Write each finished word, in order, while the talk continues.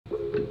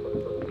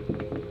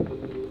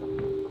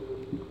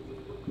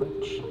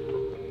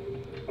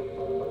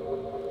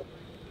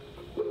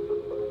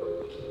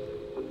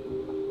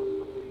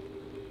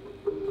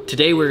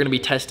Today we're going to be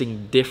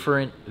testing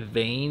different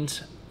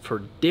veins for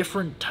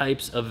different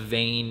types of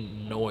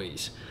vein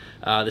noise.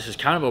 This is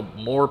kind of a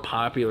more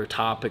popular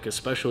topic,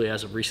 especially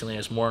as of recently,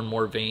 as more and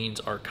more veins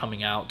are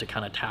coming out to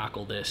kind of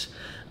tackle this.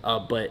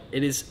 But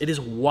it is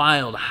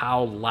wild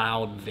how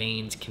loud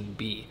veins can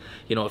be.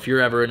 You know, if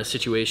you're ever in a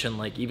situation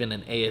like even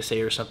an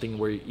ASA or something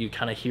where you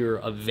kind of hear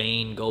a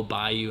vein go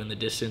by you in the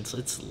distance,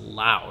 it's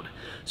loud.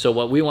 So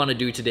what we want to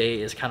do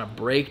today is kind of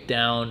break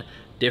down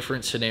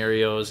different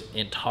scenarios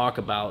and talk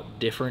about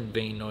different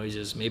vein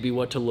noises, maybe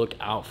what to look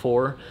out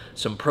for,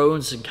 some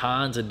pros and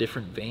cons of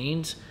different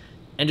veins,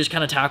 and just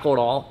kind of tackle it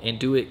all and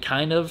do it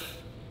kind of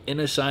in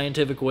a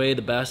scientific way,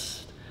 the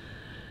best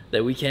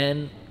that we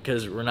can,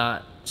 because we're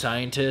not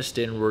scientists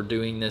and we're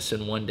doing this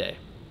in one day.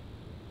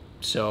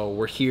 So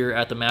we're here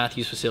at the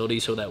Matthews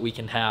facility so that we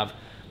can have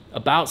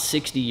about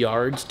 60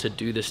 yards to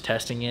do this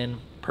testing in,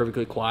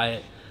 perfectly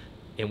quiet,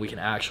 and we can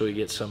actually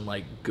get some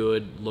like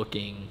good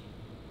looking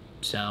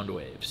sound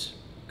waves,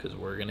 because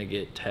we're gonna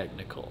get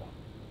technical.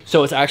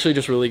 So it's actually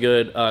just really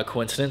good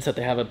coincidence that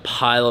they have a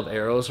pile of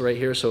arrows right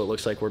here, so it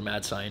looks like we're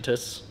mad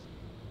scientists,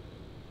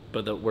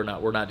 but we're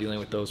not dealing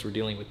with those, we're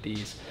dealing with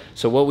these.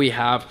 So what we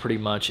have pretty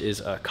much is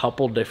a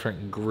couple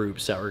different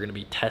groups that we're going to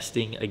be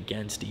testing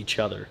against each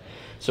other.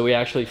 So we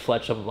actually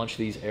fletched up a bunch of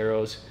these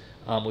arrows.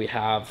 We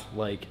have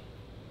like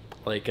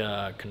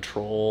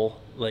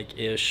control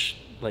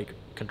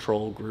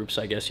control groups,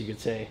 I guess you could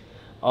say,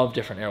 of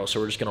different arrows. So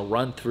we're just going to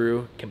run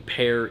through,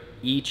 compare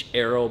each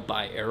arrow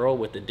by arrow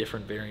with the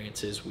different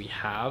variances we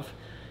have,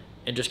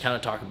 and just kind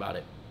of talk about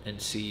it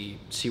and see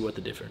what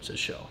the differences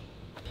show.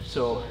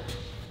 So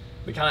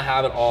we kind of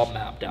have it all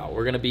mapped out.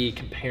 We're going to be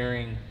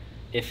comparing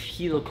if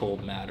helical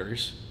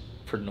matters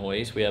for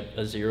noise. We have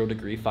a 0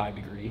 degree, 5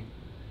 degree.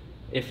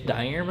 If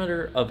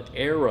diameter of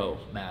arrow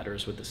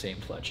matters with the same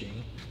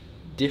fletching,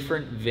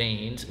 different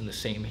veins in the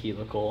same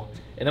helical,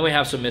 and then we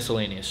have some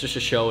miscellaneous just to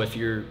show if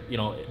you're, you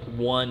know,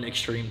 one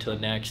extreme to the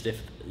next,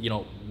 if, you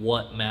know,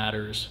 what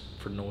matters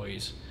for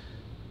noise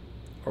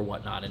or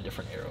whatnot in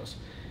different arrows.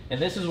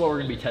 And this is what we're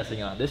going to be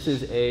testing on. This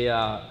is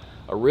a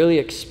really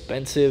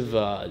expensive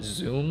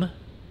Zoom,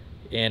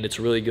 and it's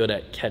really good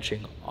at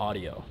catching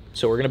audio.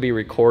 So we're going to be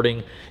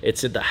recording.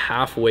 It's at the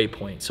halfway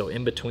point. So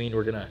in between,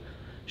 we're going to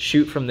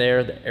shoot from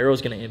there. The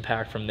arrow's going to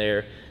impact from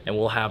there, and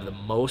we'll have the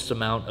most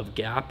amount of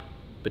gap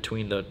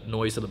between the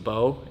noise of the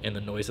bow and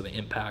the noise of the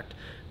impact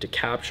to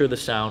capture the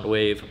sound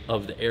wave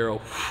of the arrow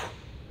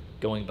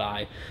going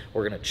by.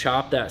 We're going to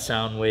chop that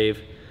sound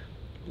wave,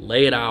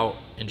 lay it out,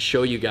 and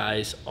show you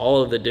guys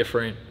all of the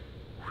different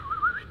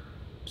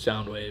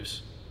sound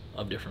waves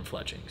of different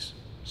fletchings.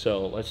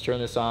 So let's turn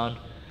this on.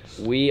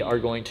 We are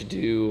going to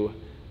do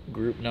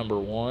group number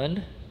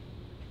 1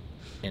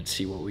 and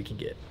see what we can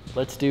get.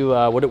 Let's do,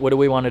 what do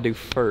we want to do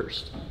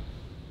first?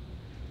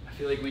 I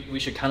feel like we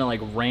should kind of like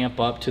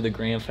ramp up to the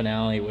grand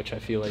finale, which I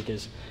feel like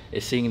is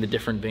seeing the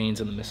different veins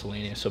in the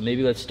miscellaneous. So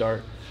maybe let's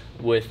start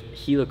with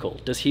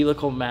helical. Does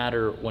helical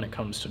matter when it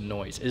comes to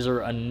noise? Is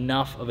there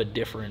enough of a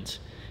difference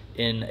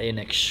in an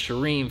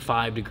extreme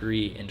 5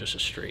 degree and just a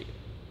straight?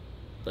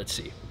 Let's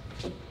see.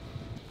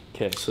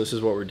 Okay, so this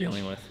is what we're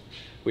dealing with.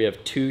 We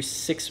have 2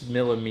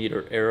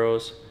 6mm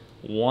arrows,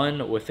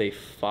 one with a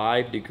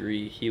 5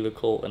 degree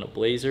helical and a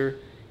blazer,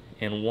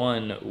 and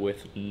one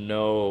with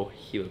no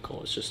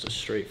helical. It's just a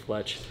straight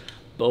fletch.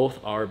 Both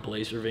are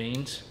blazer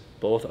veins.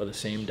 Both are the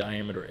same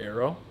diameter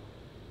arrow.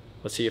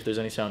 Let's see if there's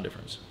any sound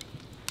difference.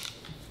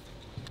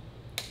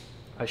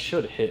 I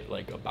should hit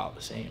like about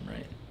the same,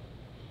 right?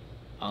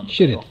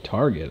 Should hit the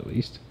target at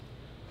least.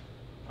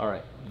 All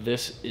right,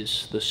 this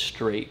is the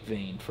straight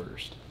vein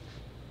first.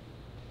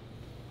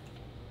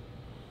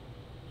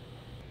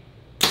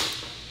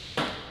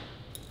 That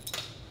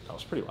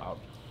was pretty loud.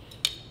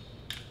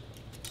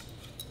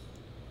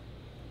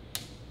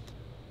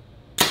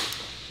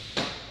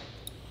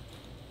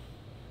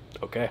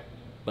 Okay,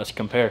 let's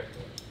compare.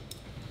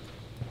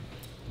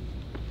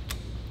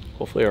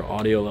 Hopefully our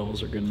audio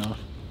levels are good enough.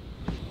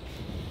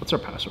 What's our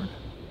password?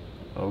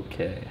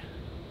 Okay,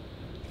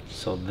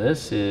 so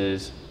this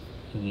is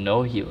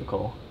no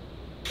helical.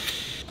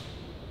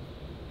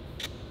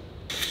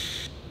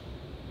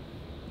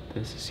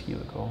 This is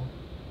helical.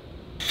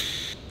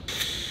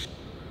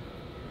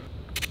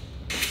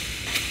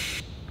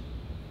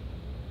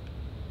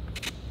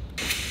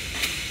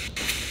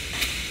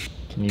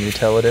 Can you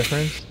tell a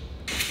difference?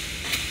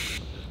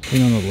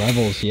 Depending on the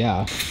levels,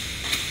 yeah.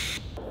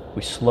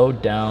 We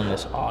slowed down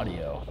this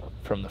audio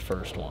from the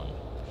first one.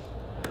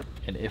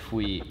 And if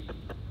we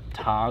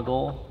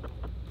toggle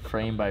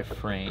frame by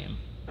frame,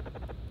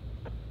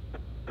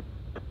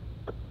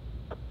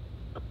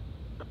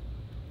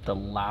 the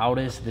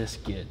loudest this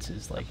gets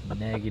is like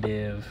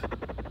negative,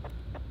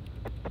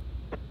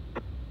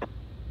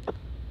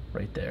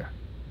 right there,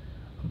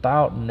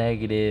 about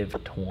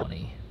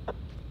 -20.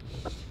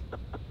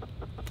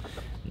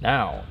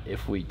 Now,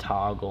 if we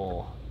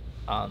toggle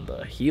on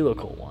the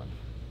helical one,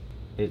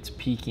 it's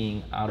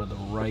peaking out of the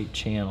right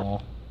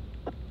channel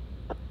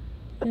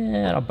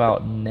at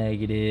about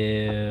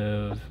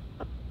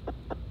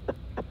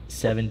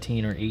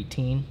 -17 or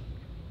 18.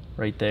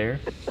 right there.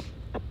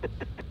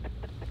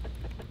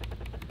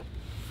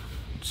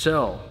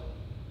 So,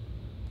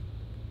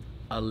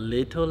 a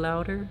little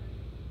louder.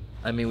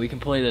 I mean, we can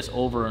play this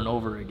over and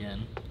over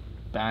again,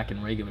 back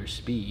in regular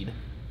speed.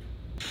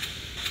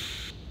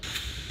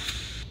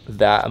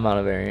 That amount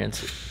of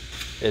variance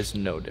is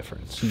no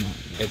difference.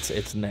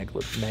 It's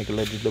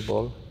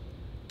negligible.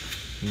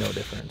 No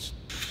difference.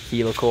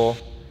 Helical.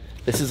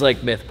 This is like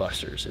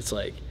Mythbusters. It's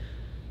like,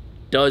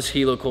 does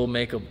helical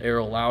make an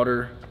arrow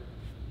louder?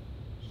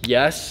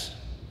 Yes,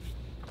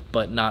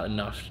 but not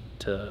enough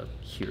to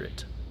hear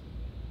it.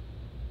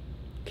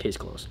 Case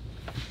closed.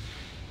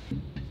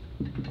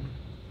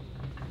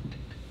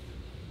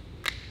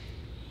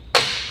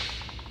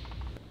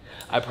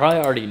 I probably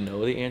already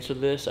know the answer to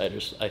this. I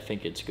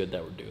think it's good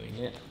that we're doing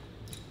it.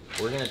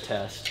 We're gonna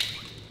test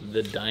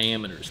the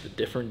diameters, the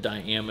different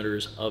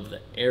diameters of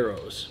the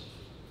arrows.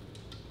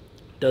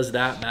 Does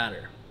that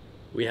matter?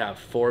 We have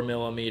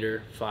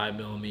 4mm,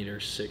 5mm,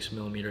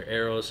 6mm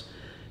arrows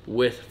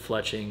with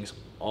fletchings,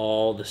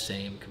 all the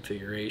same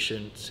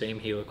configuration, same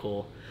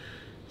helical,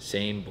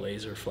 same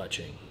blazer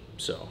fletching.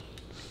 So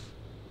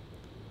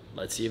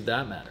let's see if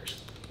that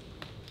matters.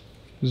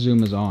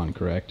 Zoom is on,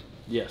 correct?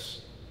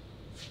 Yes.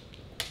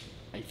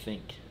 I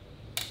think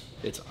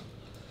it's on.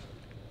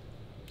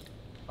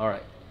 All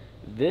right.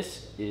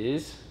 This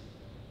is,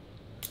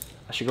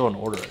 I should go in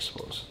order, I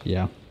suppose.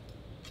 Yeah.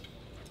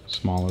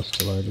 Smallest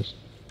to largest.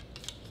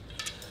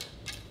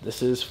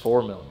 This is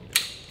 4mm.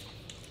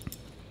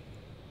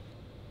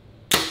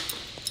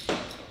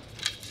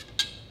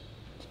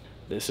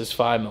 This is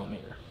 5mm.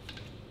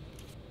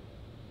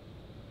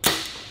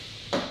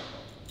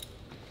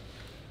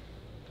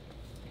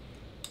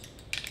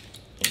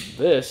 And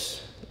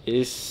this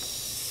is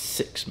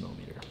 6mm.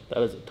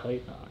 That is a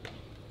tight knock.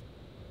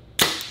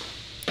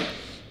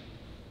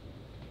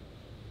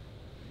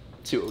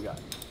 Let's see what we got.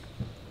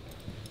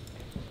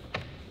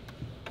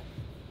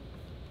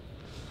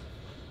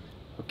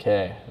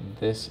 Okay,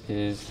 this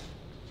is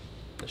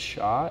the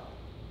shot.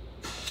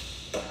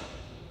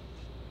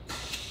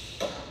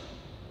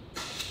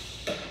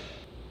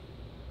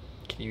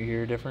 Can you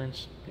hear a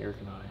difference? Here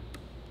can I.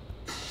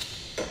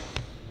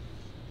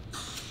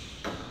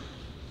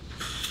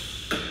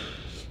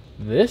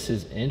 This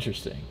is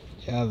interesting.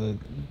 Yeah,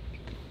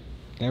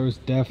 there was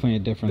definitely a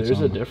difference.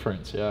 There's a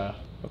difference, yeah.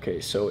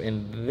 Okay, so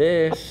in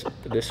this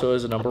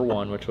was number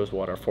 1, which was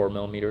what, our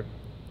 4mm?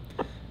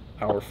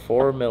 Our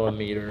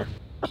 4mm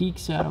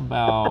peaks at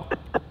about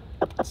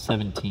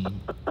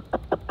 17.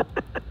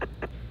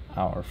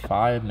 Our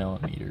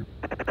 5mm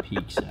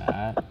peaks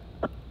at,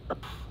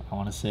 I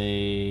want to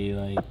say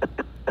like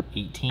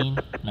 18,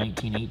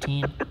 19,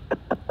 18.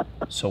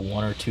 So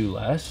 1 or 2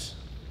 less.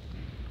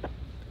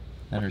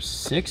 Then our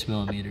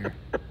 6mm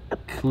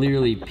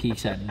clearly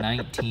peaks at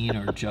 19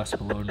 or just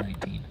below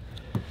 19.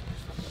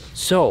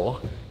 So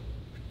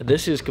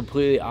this is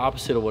completely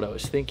opposite of what I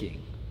was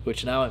thinking,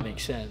 which now it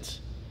makes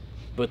sense.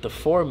 But the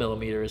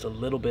 4mm is a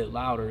little bit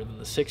louder than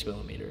the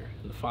 6mm,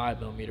 and the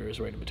 5mm is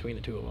right in between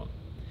the two of them.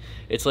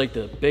 It's like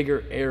the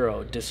bigger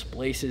arrow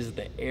displaces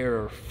the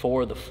air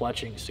for the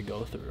fletchings to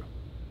go through.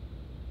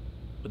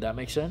 Would that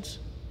make sense?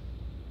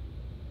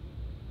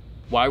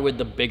 Why would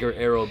the bigger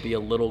arrow be a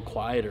little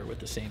quieter with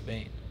the same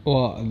vein?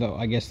 Well,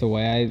 I guess the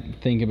way I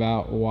think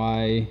about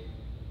why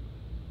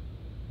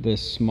the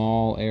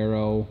small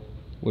arrow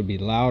would be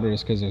louder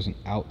is because there's an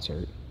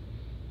outsert,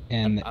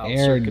 and the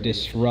air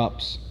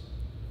disrupts.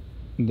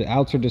 The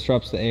outsert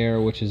disrupts the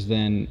air, which is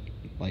then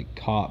like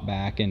caught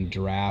back and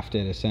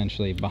drafted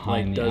essentially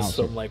behind the outsert. Like does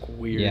some like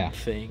weird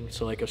thing.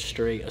 So like a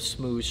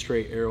smooth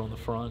straight arrow in the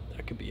front,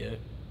 that could be it.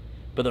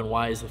 But then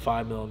why is the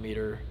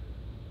 5mm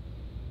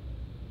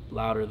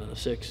louder than the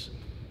 6?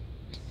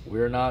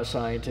 We're not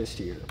scientists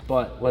here,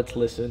 but let's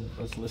listen.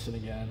 Let's listen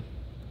again.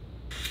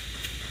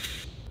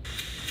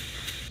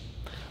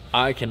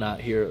 I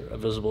cannot hear a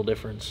visible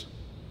difference.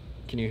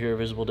 Can you hear a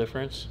visible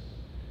difference?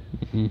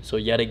 Mm-hmm. So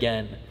yet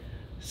again,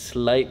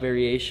 slight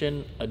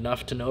variation,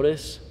 enough to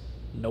notice?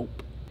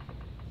 Nope.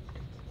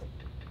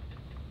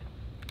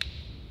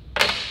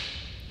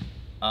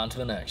 On to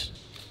the next.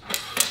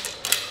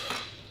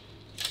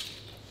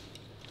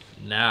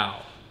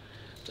 Now,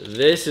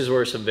 this is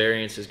where some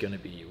variance is going to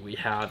be. We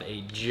have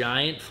a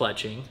giant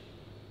feather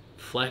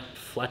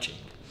fletching.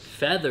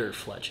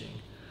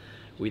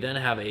 We then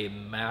have a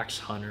Max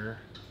Hunter,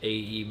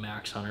 AE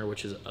Max Hunter,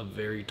 which is a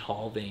very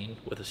tall vein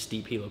with a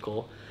steep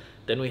helical.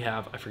 Then we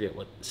have, I forget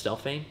what,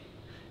 stealth vein?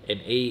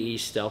 An AE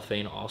stealth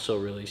vein, also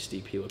really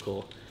steep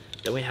helical.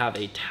 Then we have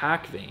a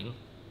tack vein,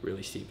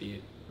 really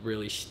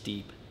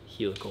steep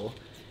helical.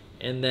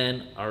 And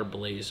then our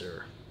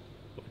blazer,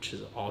 which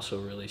is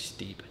also really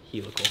steep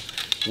helical.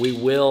 We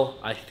will,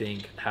 I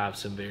think, have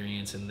some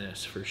variance in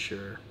this for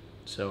sure.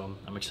 So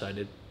I'm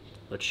excited.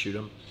 Let's shoot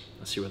them.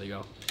 Let's see where they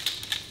go.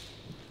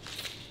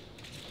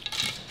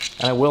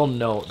 And I will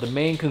note, the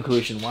main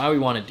conclusion why we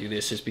want to do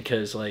this is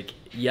because, like,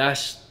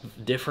 yes,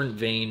 different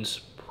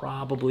veins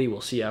probably,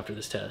 we'll see after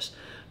this test,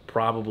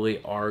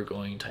 probably are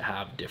going to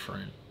have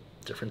different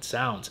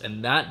sounds.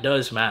 And that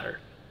does matter.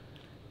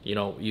 You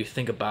know, you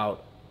think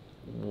about,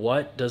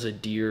 what does a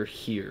deer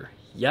hear?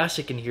 Yes,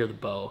 it can hear the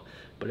bow,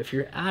 but if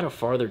you're at a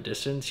farther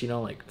distance, you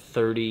know, like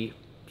 30,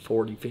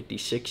 40, 50,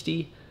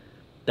 60,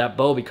 that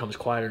bow becomes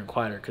quieter and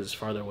quieter because it's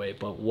farther away.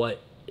 But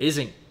what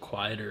isn't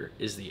quieter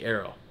is the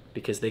arrow,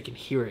 because they can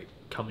hear it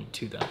coming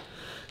to them.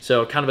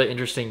 So kind of an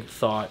interesting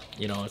thought.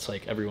 You know, it's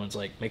like everyone's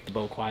like, make the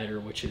bow quieter,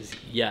 which is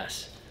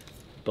yes,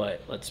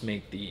 but let's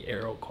make the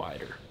arrow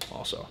quieter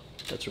also.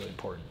 That's really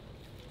important.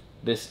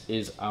 This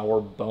is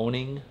our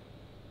boning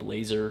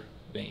blazer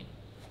vane.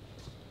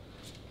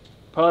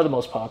 Probably the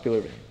most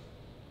popular vane.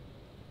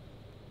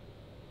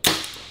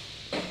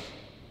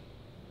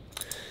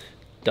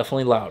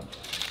 Definitely loud.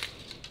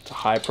 It's a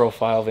high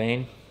profile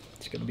vane.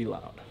 It's gonna be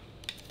loud.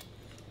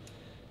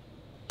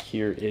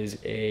 Here is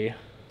a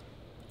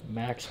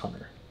Max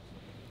Hunter.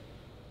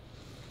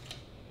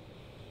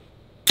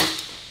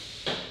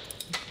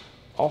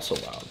 Also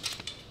loud.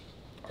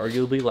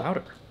 Arguably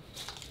louder.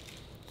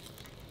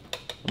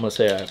 I'm gonna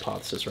say a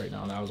hypothesis right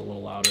now. That was a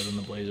little louder than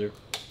the Blazer.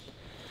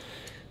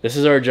 This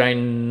is our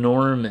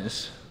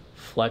ginormous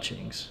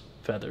fletchings,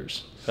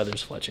 feathers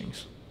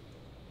fletchings.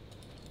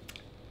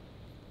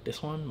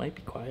 This one might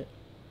be quiet,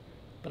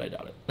 but I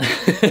doubt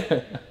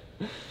it.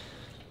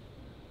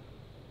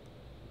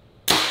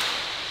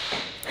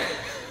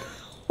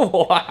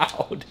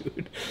 Wow,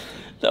 dude.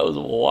 That was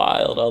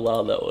wild how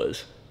loud that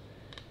was.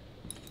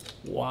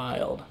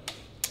 Wild.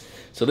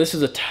 So this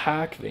is a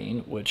tack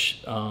vane,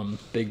 which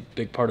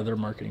big part of their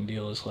marketing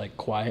deal is like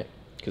quiet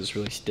because it's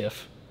really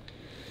stiff.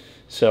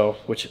 So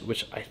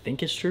which I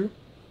think is true.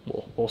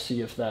 We'll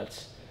see if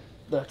that's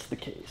the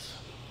case.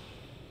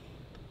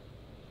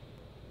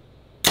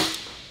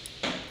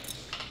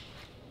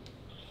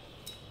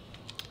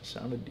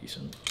 Sounded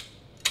decent.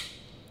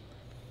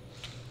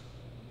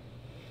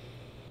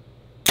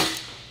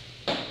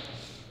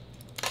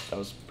 That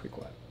was pretty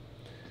quiet.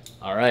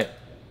 All right,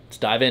 let's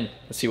dive in.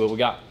 Let's see what we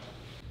got.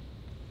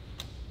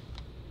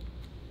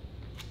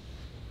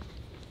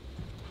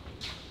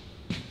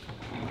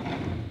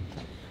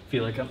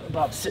 Feel like I'm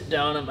about to sit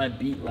down at my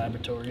beat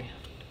laboratory.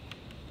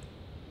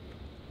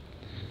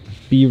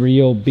 Be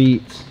real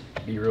beats.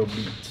 Be real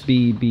beats.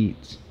 Be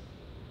beats.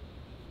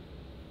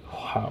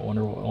 Oh, I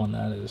wonder what one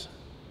that is.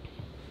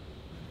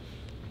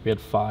 We had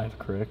 5,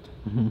 correct?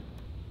 Mm-hmm.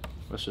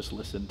 Let's just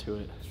listen to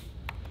it.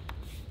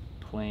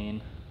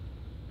 Plain.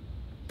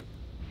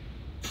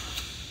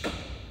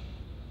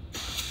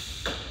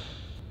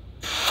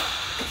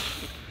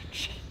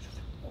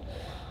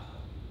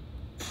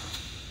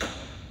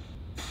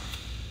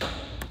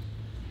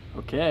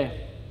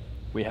 Okay,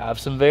 we have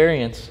some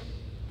variance.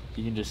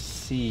 You can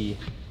just see,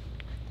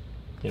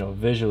 you know,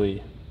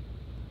 visually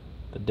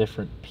the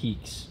different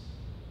peaks.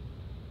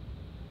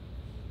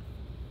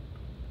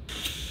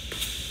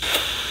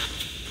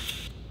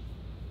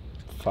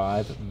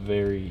 Five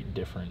very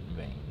different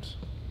veins.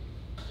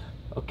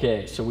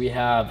 Okay, so we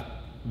have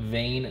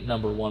vein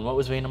number 1. What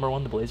was vein number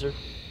 1, the Blazer?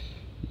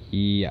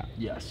 Yeah.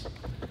 Yes.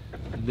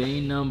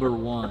 Vein number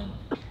 1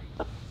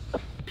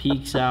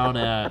 peaks out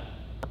at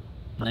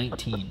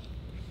 19.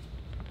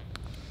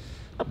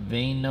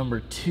 Vein number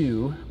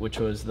 2, which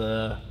was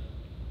the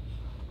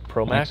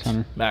Pro Max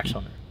Hunter. Max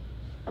Hunter,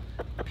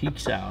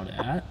 peaks out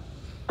at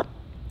a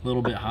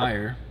little bit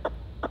higher,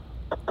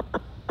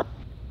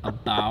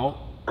 about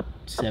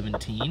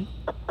 17.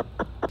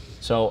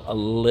 So a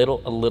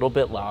little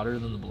bit louder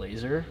than the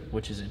Blazer,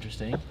 which is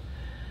interesting.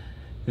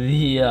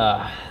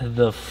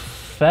 The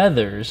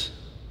feathers,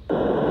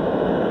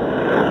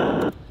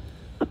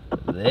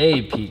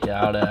 they peak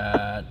out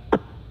at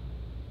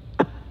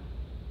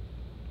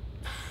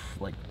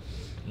like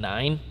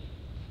 9.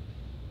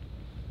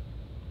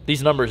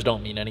 These numbers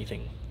don't mean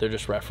anything. They're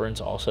just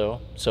reference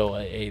also. So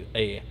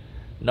a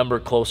number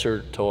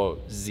closer to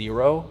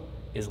 0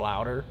 is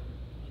louder.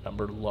 A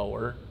number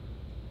lower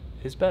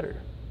is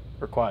better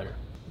or quieter.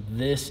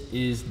 This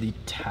is the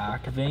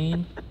tack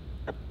vein.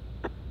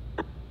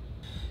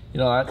 You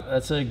know,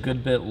 that's a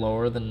good bit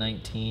lower than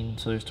 19.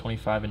 So there's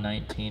 25 and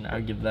 19.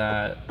 I'd give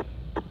that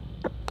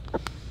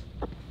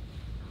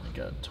like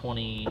a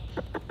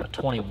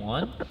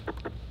 21.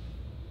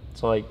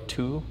 So like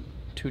two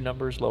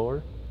numbers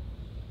lower.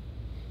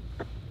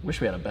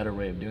 Wish we had a better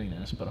way of doing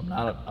this, but I'm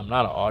not an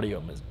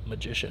audio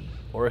magician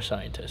or a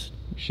scientist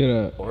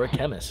or a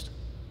chemist.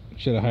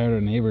 Should have hired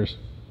our neighbors.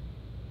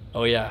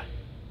 Oh yeah,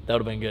 that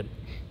would have been good.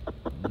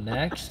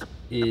 Next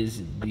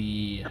is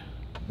the,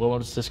 what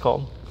was this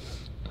called?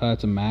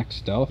 It's a Max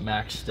Stealth.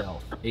 Max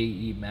Stealth.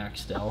 AE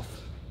Max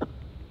Stealth.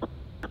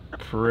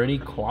 Pretty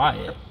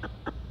quiet.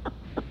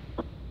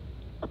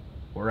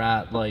 We're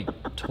at like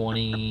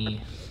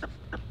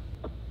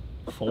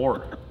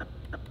 24.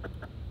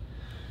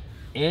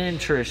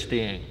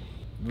 Interesting.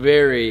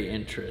 Very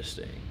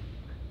interesting.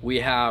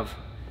 We have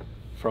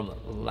from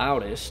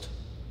loudest.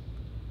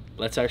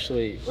 Let's grab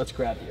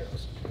the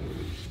arrows.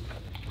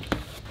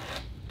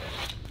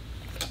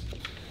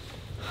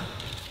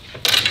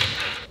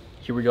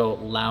 Here we go,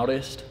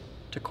 loudest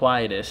to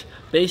quietest,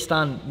 based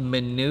on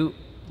minute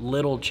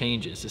little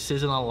changes. This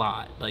isn't a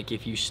lot. Like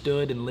if you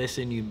stood and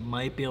listened, you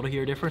might be able to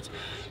hear a difference.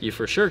 You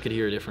for sure could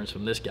hear a difference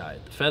from this guy.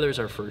 The feathers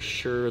are for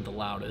sure the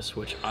loudest,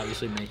 which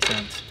obviously makes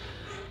sense.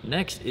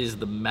 Next is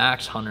the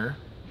Max Hunter.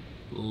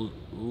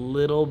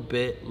 Little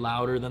bit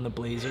louder than the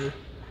Blazer,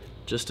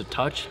 just a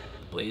touch.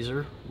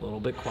 Blazer, a little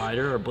bit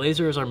quieter. Our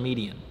Blazer is our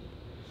median.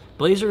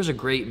 Blazer is a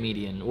great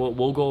median.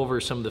 We'll go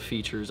over some of the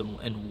features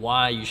and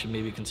why you should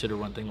maybe consider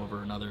one thing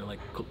over another, like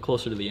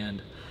closer to the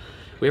end.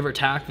 We have our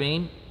tack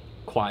vane,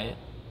 quiet,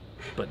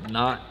 but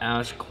not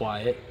as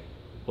quiet.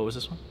 What was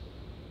this one?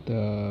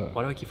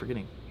 Why do I keep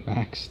forgetting?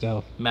 Max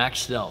Stealth. Max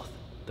Stealth.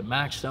 The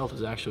Max Stealth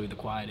is actually the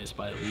quietest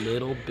by a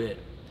little bit,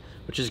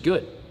 which is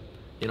good.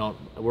 You know,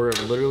 we're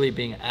literally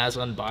being as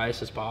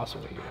unbiased as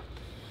possible here.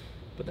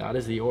 But that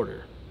is the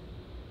order.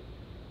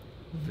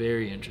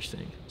 Very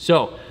interesting.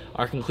 So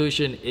our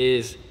conclusion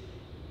is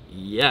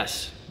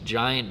yes,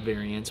 giant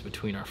variance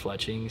between our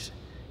fletchings.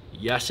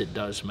 Yes, it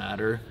does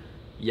matter.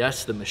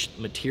 Yes, the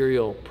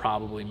material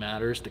probably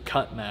matters. The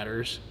cut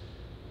matters.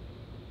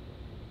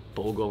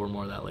 But we'll go over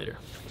more of that later.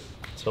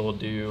 So we'll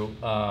do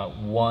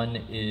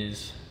one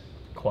is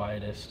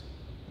quietest.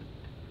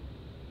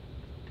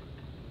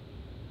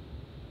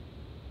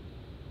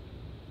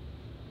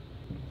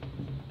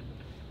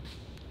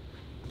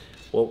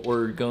 What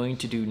we're going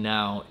to do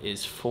now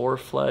is 4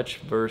 fletch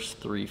versus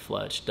 3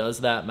 fletch.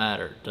 Does that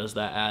matter? Does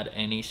that add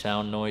any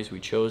sound noise? We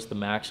chose the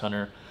Max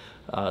Hunter,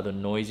 the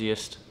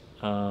noisiest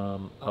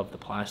of the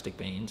plastic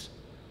vanes.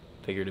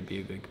 Figured it'd be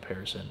a good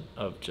comparison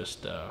of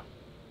just,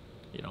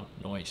 you know,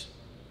 noise.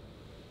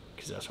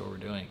 Because that's what we're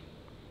doing.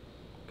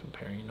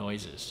 Comparing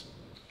noises.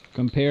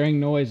 Comparing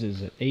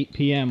noises at 8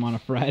 p.m. on a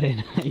Friday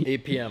night.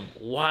 8 p.m.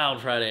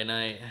 Wild Friday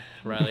night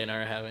Riley and I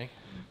are having.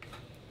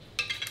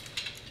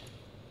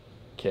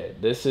 Okay,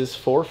 this is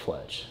 4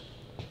 fletch.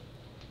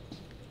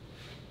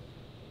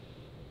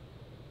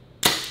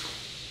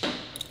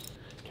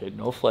 Okay,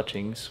 no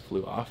fletchings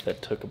flew off.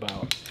 That took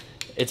about,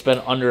 it's been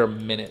under a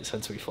minute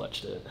since we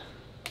fletched it.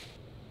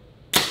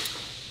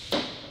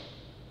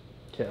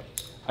 Okay,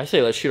 I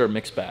say let's shoot our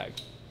mixed bag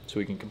so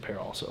we can compare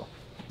also.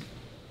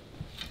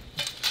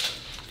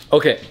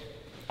 Okay,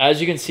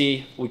 as you can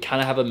see, we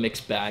kind of have a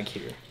mixed bag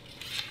here.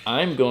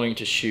 I'm going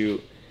to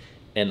shoot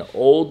an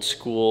old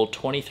school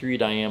 23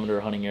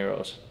 diameter hunting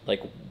arrows.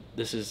 Like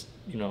this is,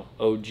 you know,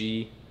 OG,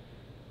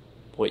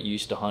 what you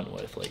used to hunt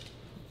with, like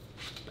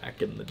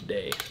back in the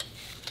day.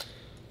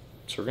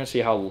 So we're gonna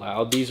see how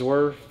loud these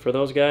were for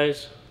those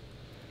guys.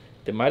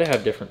 They might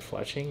have different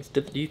fletchings.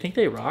 Do you think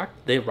they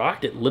rocked? They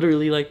rocked it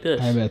literally like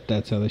this. I bet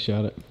that's how they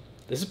shot it.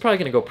 This is probably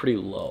gonna go pretty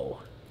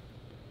low.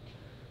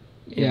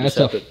 Yeah, it's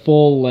a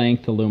full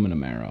length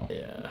aluminum arrow.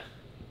 Yeah.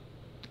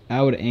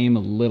 I would aim a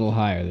little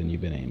higher than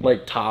you've been aiming.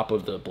 Like top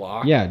of the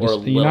block? Yeah,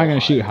 just, you're not going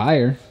to shoot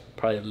higher.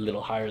 Probably a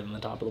little higher than the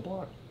top of the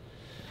block.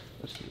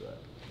 Let's do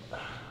that.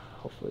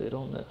 Hopefully they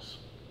don't miss.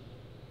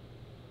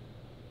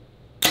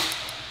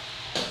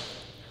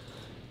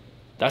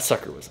 That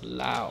sucker was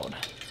loud.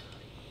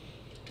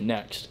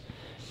 Next,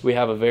 we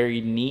have a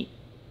very neat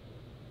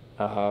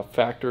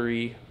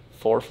factory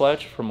 4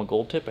 fletch from a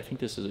gold tip. I think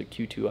this is a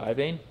Q2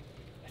 vane.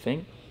 I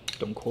think.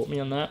 Don't quote me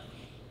on that.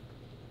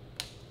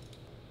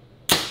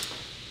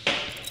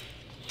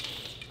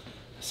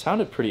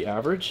 Sounded pretty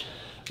average.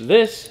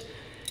 This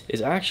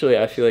is actually,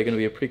 I feel like, going to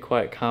be a pretty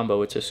quiet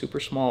combo. It's a super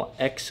small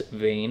X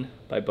vane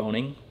by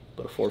Boning,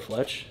 but a 4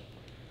 fletch.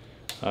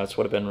 That's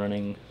what I've been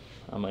running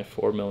on my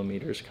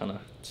 4mm kind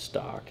of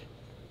stock.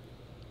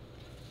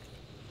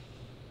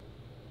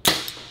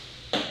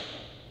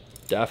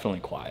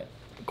 Definitely quiet.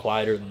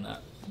 Quieter than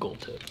that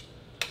gold tip.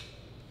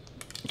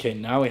 Okay,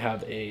 now we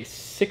have a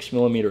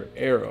 6mm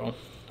arrow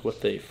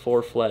with a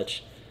 4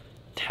 fletch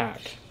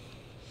tack.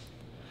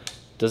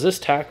 Does this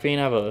tack vane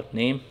have a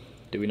name?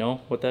 Do we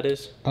know what that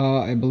is?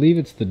 I believe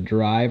it's the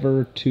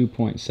Driver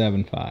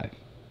 2.75.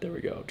 There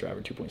we go, Driver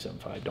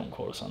 2.75. Don't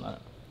quote us on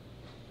that.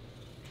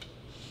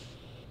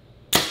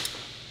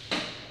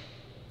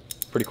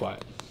 Pretty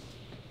quiet.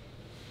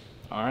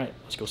 All right,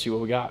 let's go see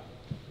what we got.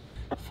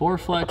 4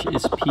 fletch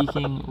is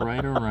peaking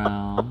right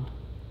around,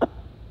 I'm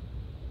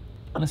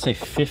gonna say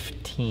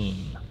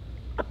 15.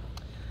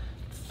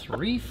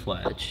 3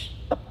 fletch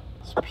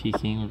is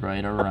peaking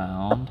right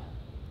around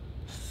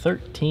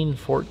 13,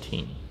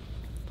 14.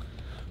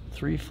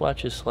 3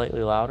 fletch is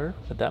slightly louder.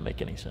 Would that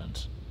make any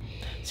sense?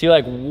 See,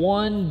 like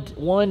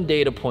one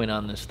data point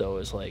on this though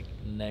is like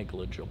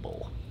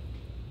negligible.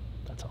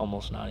 That's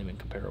almost not even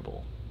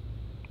comparable.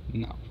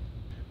 No.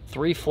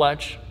 3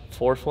 fletch,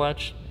 4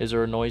 fletch, is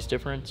there a noise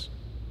difference?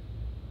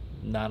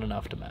 Not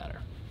enough to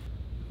matter.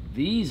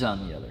 These,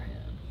 on the other hand,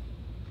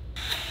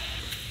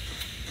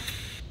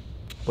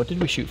 what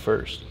did we shoot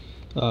first?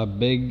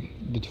 The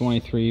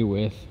 23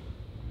 with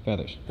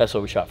feathers. That's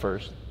what we shot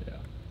first. Yeah.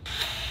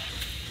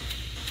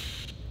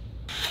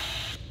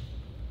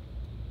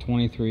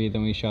 23,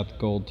 then we shot the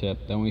gold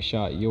tip, then we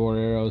shot your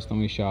arrows, then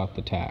we shot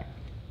the tack.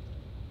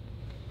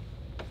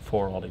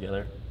 4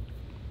 altogether.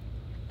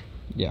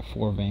 Yeah,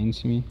 4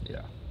 vanes, you mean?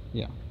 Yeah.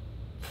 Yeah.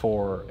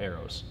 4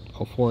 arrows.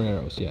 Oh, 4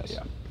 arrows, yes.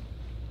 Yeah.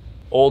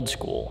 Old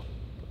school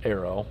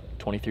arrow,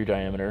 23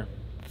 diameter,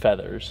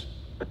 feathers.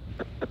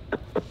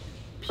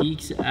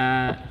 Peaks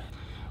at, I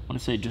want to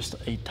say just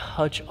a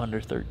touch under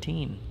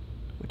 13,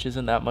 which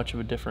isn't that much of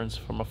a difference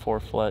from a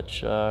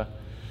 4-fletch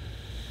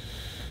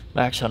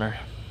Max Hunter.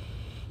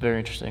 Very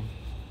interesting.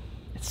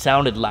 It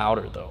sounded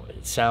louder though.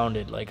 It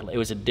sounded like it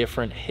was a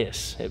different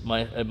hiss. It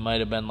might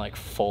have been like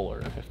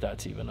fuller, if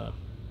that's even a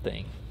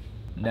thing.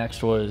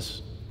 Next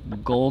was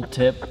gold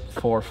tip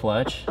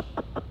 4-fletch,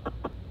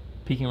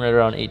 peaking right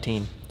around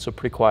 18, so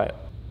pretty quiet.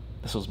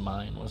 This was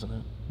mine, wasn't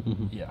it?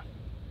 Mm-hmm. Yeah.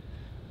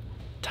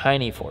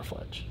 Tiny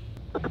 4-fletch,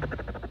 right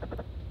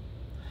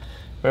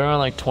around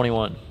like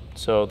 21.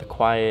 So the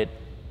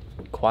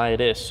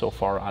quietest so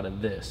far out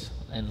of this.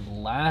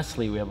 And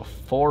lastly, we have a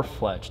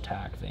 4-fletch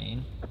tack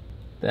vein.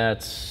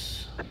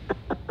 That's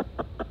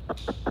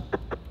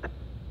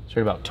right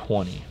about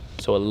 20.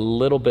 So a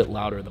little bit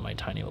louder than my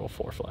tiny little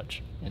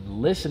 4-fletch.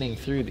 And listening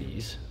through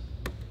these,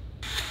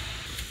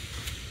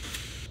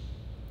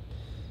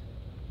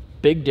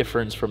 big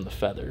difference from the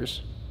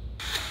feathers.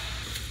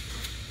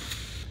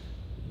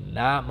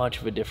 Not much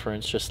of a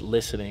difference, just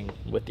listening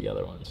with the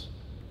other ones.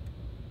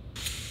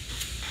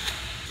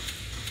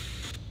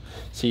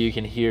 So you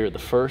can hear the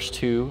first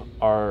two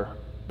are,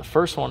 the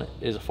first one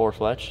is a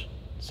 4-fletch,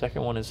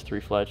 second one is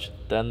 3-fletch,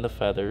 then the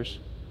feathers,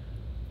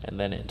 and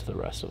then into the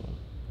rest of them.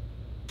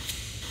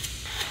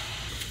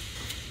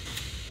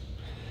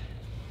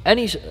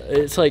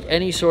 It's like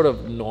any sort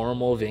of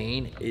normal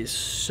vein is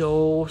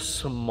so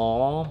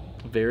small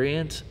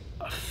variant.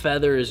 A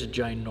feather is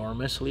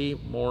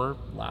ginormously more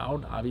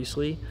loud,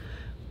 obviously.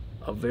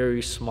 A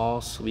very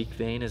small, sleek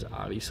vein is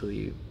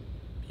obviously,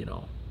 you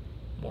know,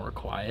 more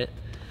quiet.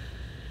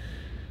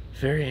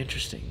 Very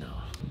interesting,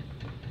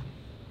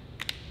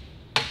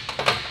 though.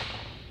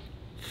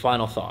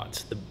 Final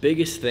thoughts. The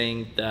biggest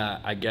thing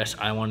that I guess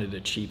I wanted to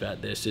achieve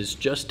at this is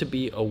just to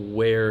be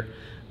aware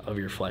of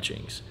your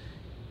fletchings.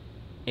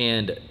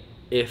 And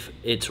if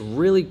it's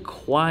really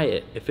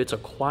quiet, if it's a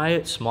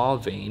quiet, small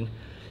vein,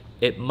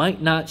 it might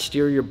not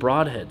steer your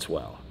broadheads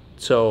well.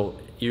 So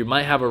you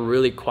might have a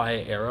really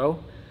quiet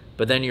arrow,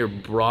 but then your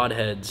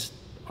broadheads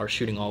are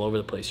shooting all over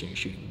the place and you're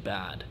shooting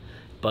bad.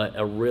 But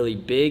a really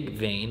big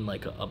vein,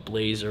 like a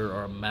Blazer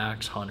or a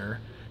Max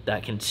Hunter,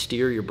 that can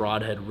steer your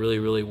broadhead really,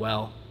 really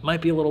well,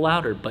 might be a little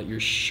louder, but you're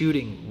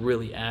shooting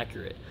really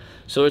accurate.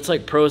 So it's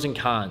like pros and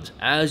cons.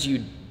 As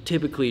you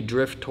typically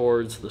drift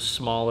towards the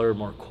smaller,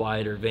 more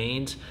quieter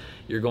veins,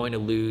 you're going to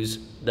lose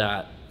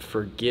that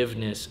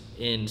forgiveness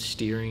in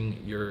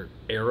steering your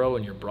arrow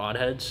and your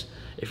broadheads.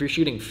 If you're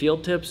shooting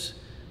field tips,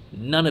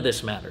 none of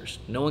this matters.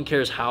 No one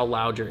cares how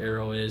loud your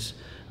arrow is.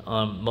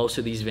 Most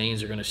of these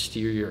veins are going to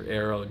steer your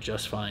arrow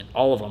just fine.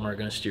 All of them are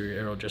going to steer your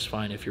arrow just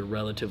fine if you're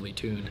relatively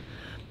tuned.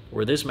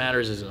 Where this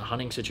matters is in a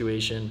hunting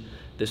situation.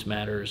 This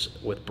matters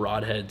with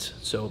broadheads.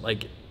 So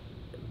like,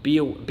 be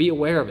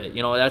aware of it.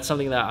 You know, that's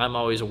something that I'm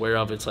always aware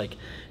of. It's like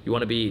you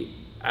want to be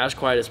as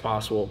quiet as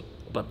possible,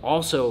 but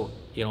also,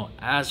 you know,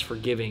 as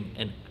forgiving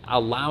and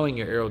allowing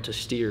your arrow to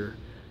steer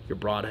your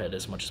broadhead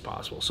as much as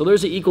possible. So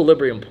there's an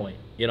equilibrium point,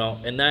 you know,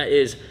 and that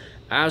is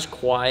as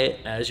quiet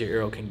as your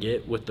arrow can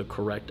get with the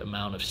correct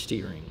amount of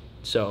steering.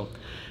 So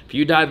if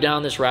you dive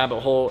down this rabbit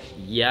hole,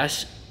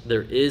 yes,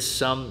 there is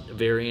some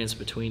variance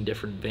between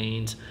different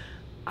veins.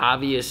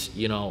 Obvious,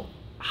 you know,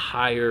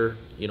 higher,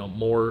 you know,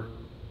 more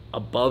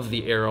above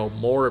the arrow,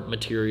 more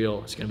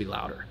material, it's going to be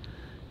louder.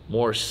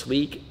 More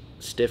sleek,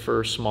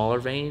 stiffer, smaller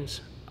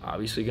veins,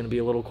 obviously going to be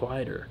a little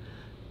quieter.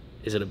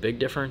 Is it a big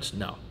difference?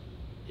 No.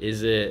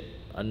 Is it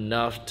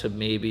enough to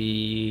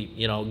maybe,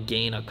 you know,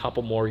 gain a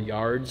couple more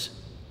yards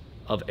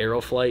of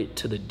arrow flight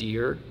to the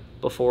deer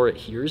before it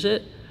hears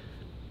it?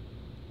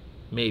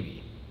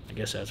 Maybe. I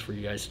guess that's for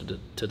you guys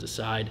to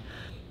decide.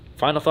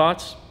 Final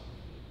thoughts?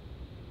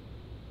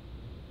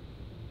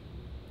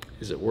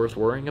 Is it worth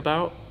worrying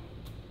about?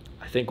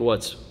 I think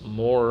what's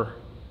more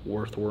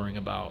worth worrying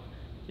about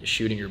is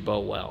shooting your bow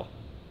well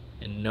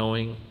and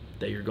knowing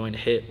that you're going to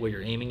hit what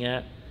you're aiming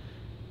at.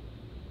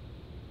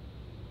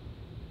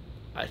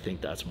 I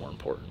think that's more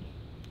important.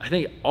 I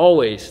think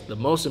always the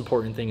most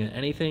important thing in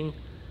anything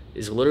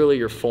is literally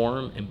your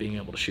form and being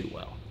able to shoot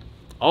well.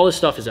 All this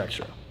stuff is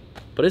extra,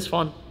 but it's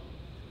fun.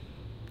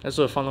 That's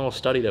a fun little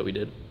study that we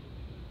did.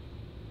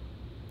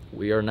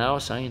 We are now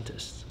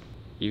scientists.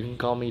 You can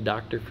call me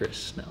Dr.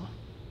 Chris now.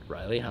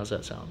 Riley, how's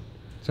that sound?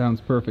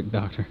 Sounds perfect,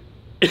 doctor.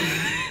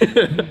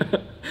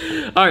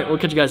 All right, we'll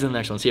catch you guys in the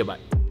next one. See you, bye.